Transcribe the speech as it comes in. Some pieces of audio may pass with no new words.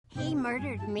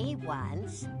murdered me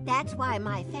once. That's why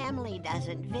my family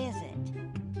doesn't visit.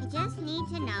 I just need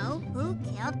to know who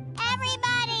killed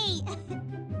everybody!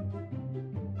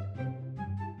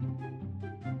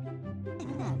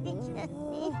 I just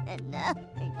need to know.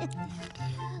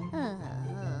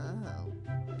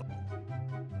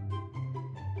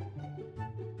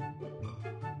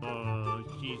 Oh,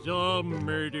 she's all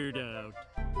murdered out.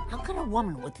 How could a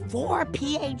woman with 4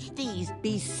 PhDs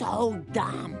be so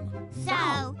dumb?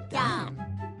 So dumb.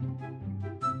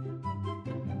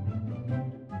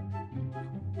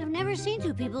 I've never seen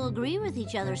two people agree with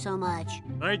each other so much.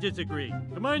 I disagree.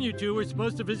 Come on, you two. We're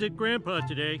supposed to visit Grandpa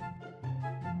today.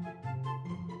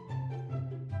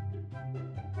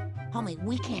 Homie,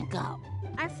 we can't go.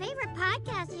 Our favorite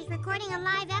podcast is recording a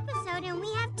live episode and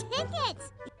we have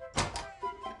tickets!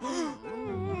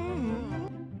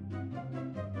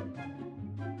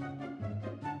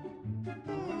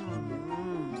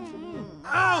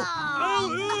 Ow!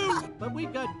 Ow! But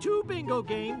we've got 2 bingo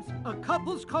games, a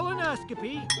couple's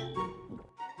colonoscopy,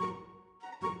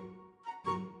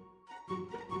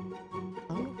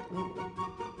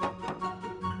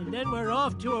 and then we're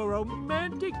off to a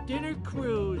romantic dinner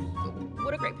cruise.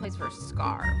 What a great place for a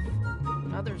scarf.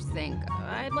 Others think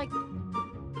I'd like to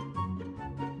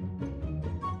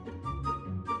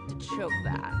choke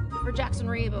that. For Jackson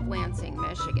Reeve of Lansing,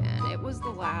 Michigan, it was the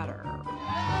latter.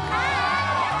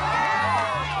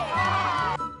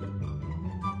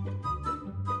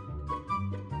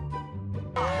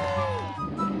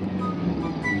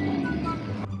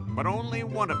 But only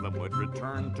one of them would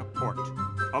return to port,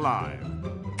 alive.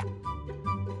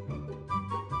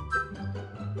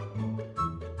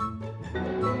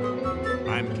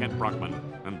 I'm Kent Brockman,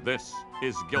 and this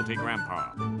is Guilty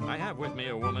Grandpa. I have with me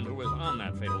a woman who was on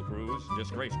that fatal cruise,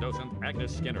 disgraced docent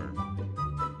Agnes Skinner.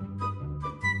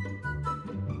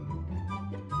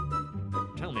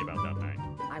 Tell me about that night.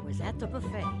 I was at the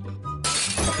buffet.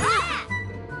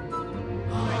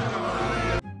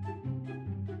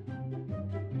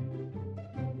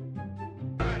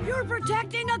 You're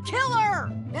protecting a killer!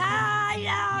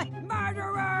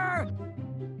 Murderer!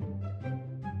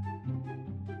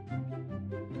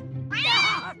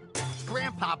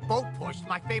 Grandpa boat pushed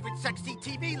my favorite sexy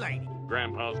TV lady.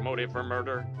 Grandpa's motive for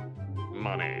murder?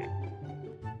 Money.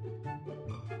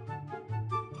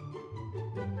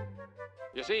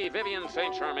 You see, Vivian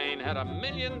St. Charmaine had a $1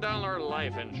 million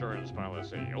life insurance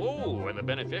policy. Oh, and the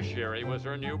beneficiary was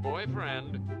her new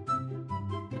boyfriend.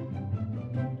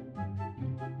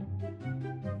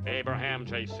 Abraham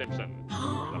J. Simpson.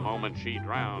 The moment she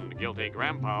drowned, Guilty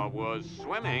Grandpa was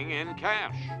swimming in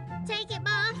cash. Take it,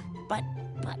 Mom.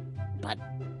 But,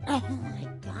 oh my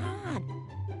God.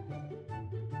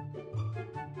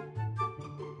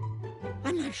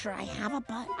 I'm not sure I have a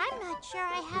butt. I'm not sure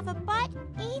I have a butt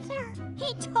either.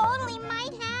 He totally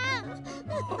might have.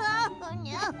 Oh,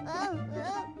 no.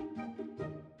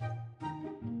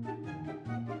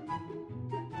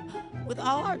 With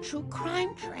all our true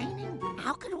crime training,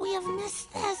 how could we have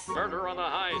missed this? Murder on the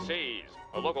high seas.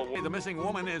 A local... The missing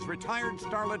woman is retired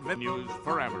starlet venues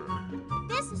forever.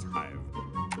 This is Live.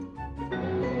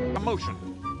 A motion,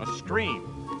 a stream.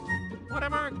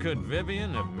 Whatever could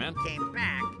Vivian have meant? Came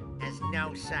back as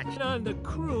no such. On the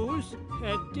cruise,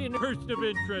 had dinner. Person of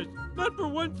interest. Not for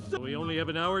one second. We only have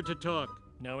an hour to talk.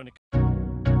 Now in a...